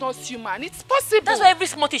poisonous human. It's possible. That's why every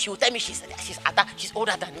small thing she will tell me she's Ada. She's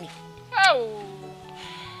older than me. Oh.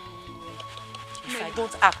 If I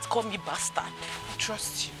don't act, call me bastard. I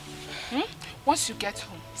trust you. Once you get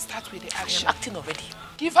home, start with the action. I am acting already.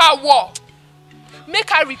 Give her war. Make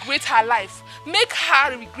her regret her life. Make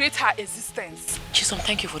her regret her existence. Chisom,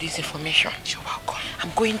 thank you for this information. You're welcome.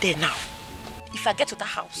 I'm going there now. If I get to that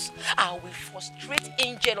house, I will frustrate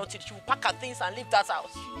Angel until she will pack her things and leave that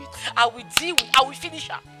house. I will finish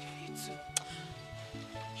her.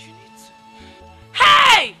 You need to.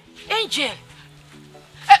 Hey! Angel!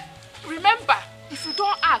 Remember, if you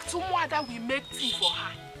don't act, Umuada will make tea for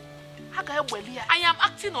her. I am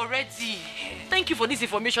acting already. Thank you for this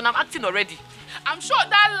information. I'm acting already. I'm sure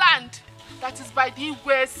that land that is by the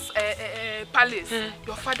West Palace,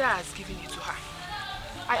 your father has given it to her.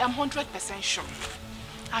 I am 100% sure.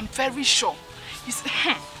 I'm very sure. He's...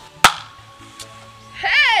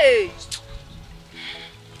 Hey!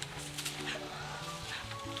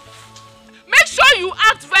 Make sure you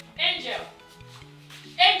act very... Angel!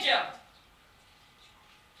 Angel!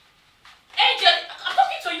 Angel! I'm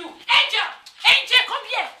talking to you! Angel! Angel, come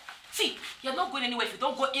here! See, you're not going anywhere if you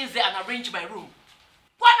don't go in there and arrange my room.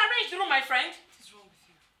 Go and arrange the room, my friend. What is wrong with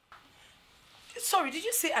you? Sorry, did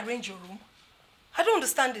you say arrange your room? I don't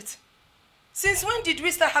understand it. Since when did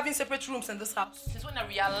we start having separate rooms in this house? Since when I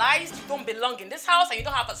realized you don't belong in this house and you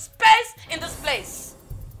don't have a space in this place.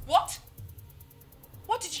 What?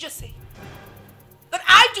 What did you just say? That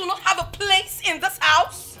I do not have a place in this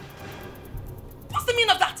house? What's the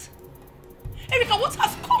meaning of that? Erica, what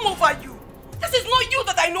has come over you? This is not you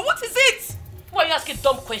that I know. What is it? Why are you asking a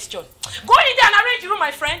dumb question? Go in there and arrange the room,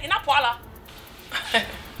 my friend, in Apuala.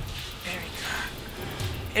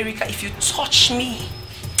 Erica, if you touch me,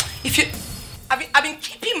 I've been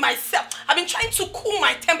keeping myself. I've been trying to cool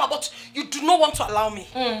my temper, but you do not want to allow me.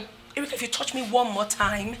 Erica, if you touch me one more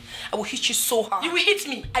time, I will hit you so hard. You will hit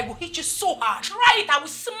me? I will hit you so hard. Try it. I will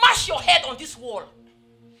smash your head on this wall.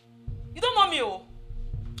 You don't know me, oh.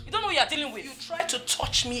 You don't know who you are dealing with. You try to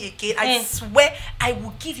touch me again, I swear I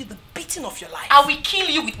will give you the beating of your life. I will kill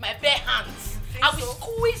you with my bare hands. I will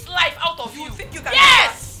squeeze life out of you. You think you can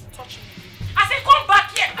touch me? I said come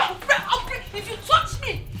back here. I'll pray. If you touch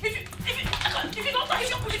me, if you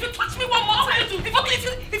touch me one more, what will you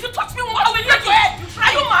do? If you touch me one more, I will break your head.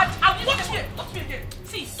 Are you mad? I will touch me again.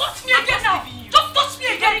 See, touch me again now. Just touch me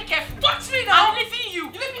again. Very careful. Touch me now. I'm leaving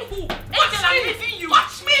you. You leave me who? Angel, I'm leaving you.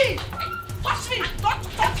 Touch me. Touch me.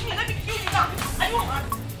 Touch me. Let me kill you now. Are you mad?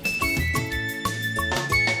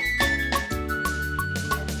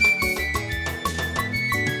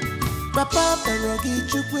 Papa Perogi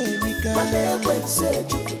chukwu Erika Ekwense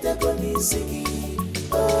chukitego n'isi gị.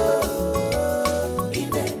 Ị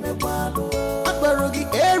na-emekwanụ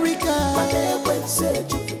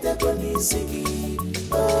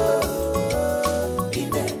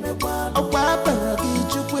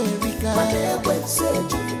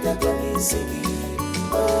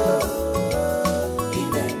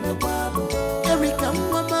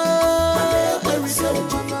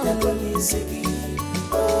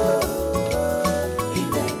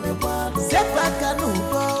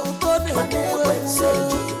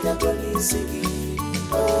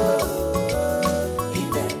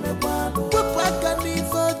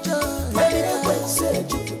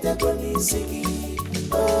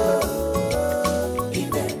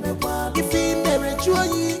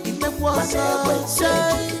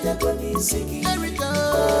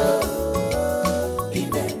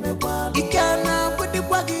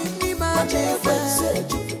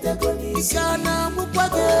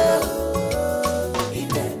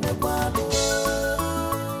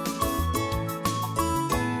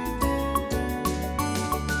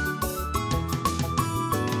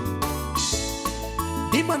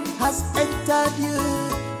Demon has entered you,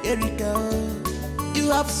 Erika.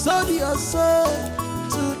 You have sold your soul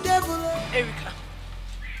to devil. Erika,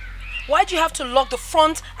 why do you have to lock the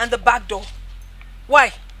front and the back door?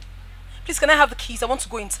 Why? Please, can I have the keys? I want to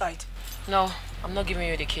go inside. No, I'm not giving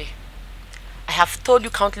you the key. I have told you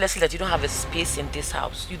countlessly that you don't have a space in this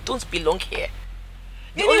house. You don't belong here.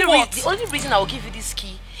 The only reason I will give you this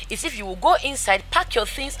key is if you will go inside, pack your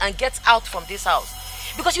things and get out from this house.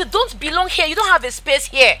 Because you don't belong here. You don't have a space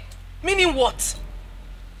here. Meaning what?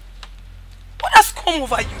 What has come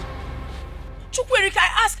over you? Chukwerika,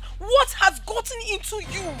 I ask, what has gotten into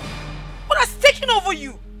you? What has taken over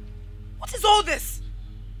you? What is all this?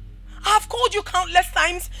 I have called you countless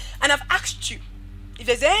times and I've asked you if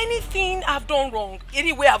there's anything I've done wrong,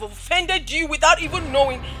 any way I've offended you without even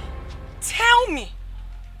knowing, tell me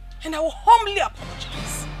and I will humbly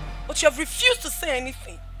apologize. But you have refused to say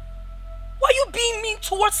anything. Why are you being mean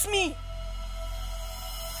towards me?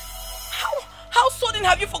 How sudden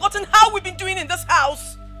have you forgotten how we've been doing in this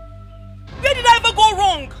house? Where did I ever go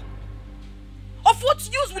wrong? Of what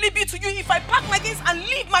use will it be to you if I pack my things and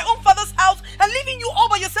leave my own father's house and leaving you all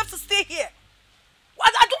by yourself to stay here?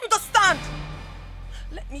 I don't understand.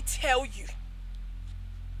 Let me tell you,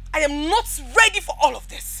 I am not ready for all of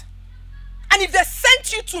this. And if they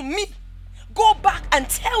sent you to me, go back and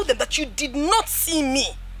tell them that you did not see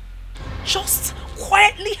me. Just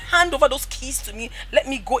quietly hand over those keys to me. Let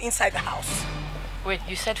me go inside the house. Wait,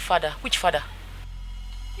 you said father. Which father?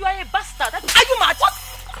 You are a bastard. Are you mad? What?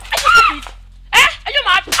 Are you stupid? Eh? Are you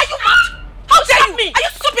mad? Are you mad? How dare you? Are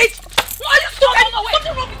you stupid? What are you stupid? No, wait.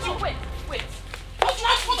 Something wrong with you. Wait.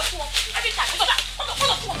 Every time.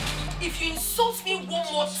 Hold on. If you insult me one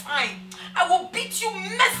more time, I will beat you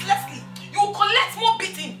mercilessly. You will collect more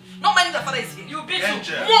beating. Not minding that father is here. You beat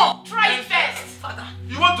Angel. you. More. Try it first. Father.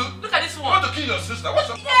 You want to? Look at this one. You want to kill your sister? What's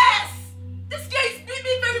up? Yes! This girl is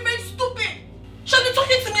being very, very stupid. She'll be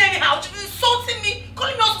talking to me anyhow. She'll be insulting me,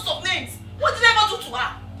 calling me all sorts of names. What did I ever do to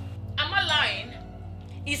her? Am I lying?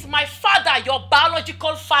 Is my father your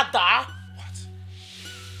biological father? What?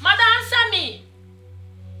 Mother, answer me.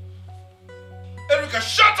 Erika,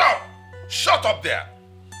 shut up! Shut up there!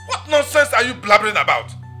 What nonsense are you blabbering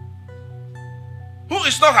about? Who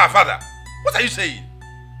is not her father? What are you saying?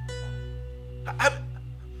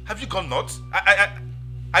 Have you gone nuts?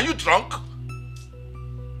 Are you drunk?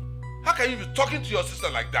 How can you be talking to your sister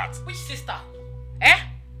like that? Which sister? Eh?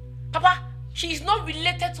 Papa, she is not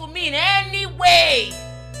related to me in any way.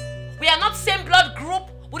 We are not same blood group.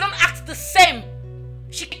 We don't act the same.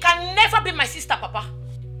 She can never be my sister, Papa.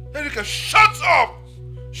 Erika, shut up!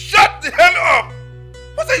 Shut the hell up!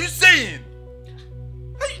 What are you saying?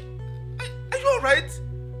 Are you alright?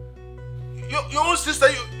 Your own sister,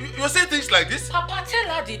 you're saying things like this? Papa,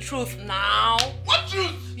 tell her the truth now. What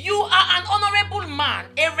truth? You are an honorable man,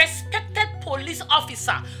 a respected police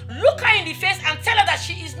officer. Look her in the face and tell her that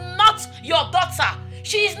she is not your daughter.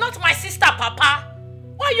 She is not my sister, Papa.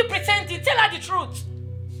 Why are you pretending? Tell her the truth.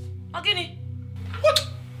 Ogini. What?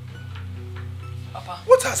 Papa.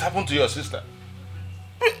 What has happened to your sister?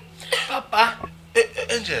 Papa.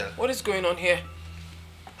 Angel. What is going on here?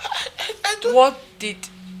 I don't... What did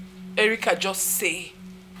Erika just say?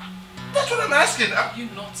 That's what I'm asking. Are you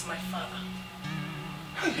not my father?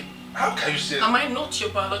 How can you say that? Am I not your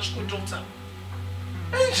biological daughter?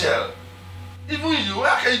 Angel, even you,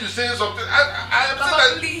 how can you be saying something? I am Papa,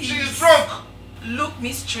 saying that please. she is drunk. Look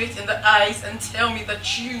me straight in the eyes and tell me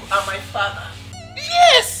that you are my father.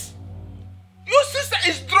 Yes! Your sister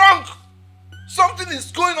is drunk. Something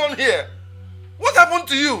is going on here. What happened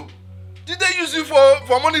to you? Did they use you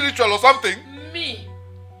for money ritual or something? Me?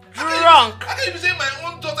 Drunk? How can you be saying my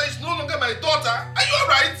own daughter is no longer my daughter? Are you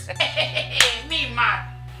alright? Me mad.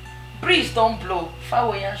 Breeze don't blow.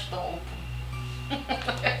 Fire yash don't open.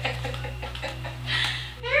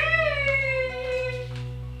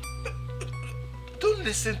 Don't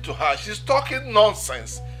listen to her. She's talking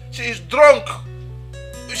nonsense. She is drunk.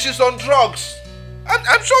 She's on drugs.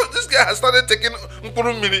 I'm sure this guy has started taking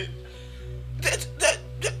Mkurumini.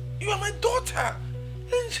 You are my daughter,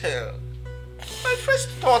 Angel. My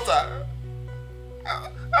first daughter.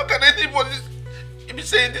 How can anybody be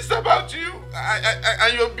saying this about you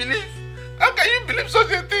and your belief? How can you believe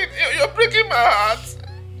such a thing? You're breaking my heart.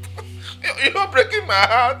 You're breaking my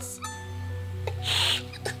heart.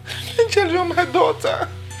 Angel, you're my daughter.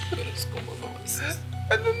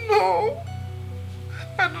 I don't know.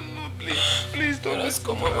 Please don't listen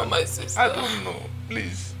to her. My sister. I don't know.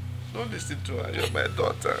 Please, don't listen to her. You're my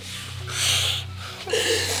daughter.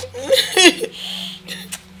 It's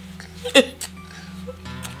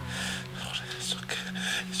okay.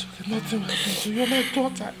 Nothing happens to you. You're my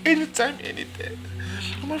daughter. Anytime, anyday.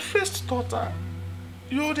 You're my first daughter.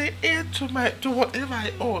 You're the heir to whatever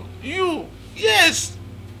I own. You. Yes.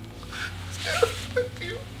 Thank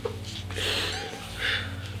you.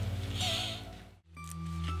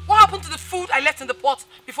 What happened to the food I left in the pot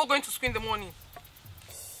before going to school in the morning?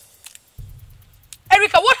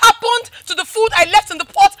 Erica, what happened to the food I left in the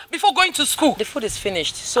pot before going to school? The food is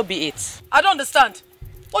finished, so be it. I don't understand.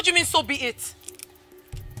 What do you mean, so be it?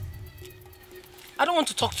 I don't want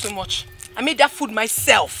to talk too much. I made that food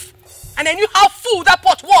myself. And I knew how full that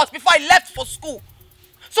pot was before I left for school.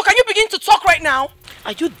 So can you begin to talk right now?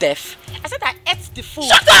 Are you deaf? I said I ate the food.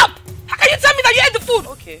 Shut up! How can you tell me that you ate the food?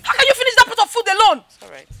 Okay. How can you finish that pot of food alone? It's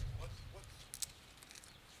alright.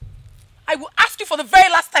 I will ask you for the very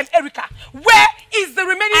last time, Erica. Where is the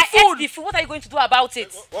remaining food? I ate the food. What are you going to do about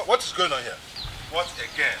it? What is going on here? What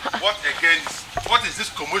again? What is this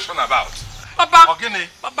commotion about? Papa. Ogene.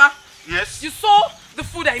 Papa. Yes. You saw the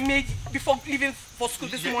food I made before leaving for school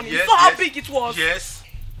this morning. Yes, you saw how big it was. Yes.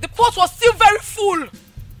 The pot was still very full,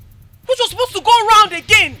 which was supposed to go round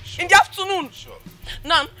again in the afternoon. Sure.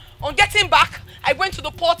 Now, on getting back, I went to the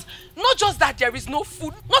pot. Not just that there is no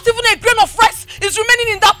food, not even a grain of rice is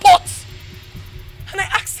remaining in that pot. And I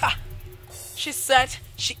asked her. She said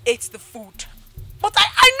she ate the food. But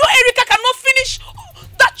I know Erica cannot finish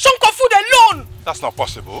that chunk of food alone. That's not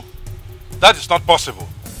possible. That is not possible.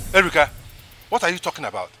 Erica, what are you talking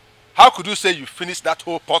about? How could you say you finished that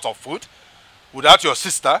whole pot of food without your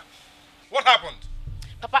sister? What happened?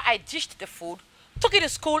 Papa, I dished the food, took it to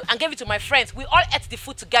school and gave it to my friends. We all ate the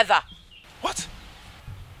food together. What?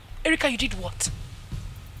 Erica, you did what?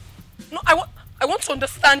 No, I want to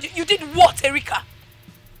understand. You did what, Erica?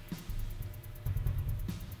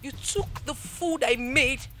 You took the food I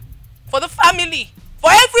made for the family,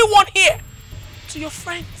 for everyone here, to your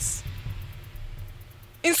friends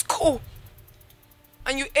in school.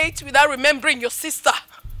 And you ate without remembering your sister.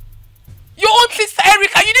 Your own sister,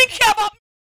 Erica. You didn't care about me.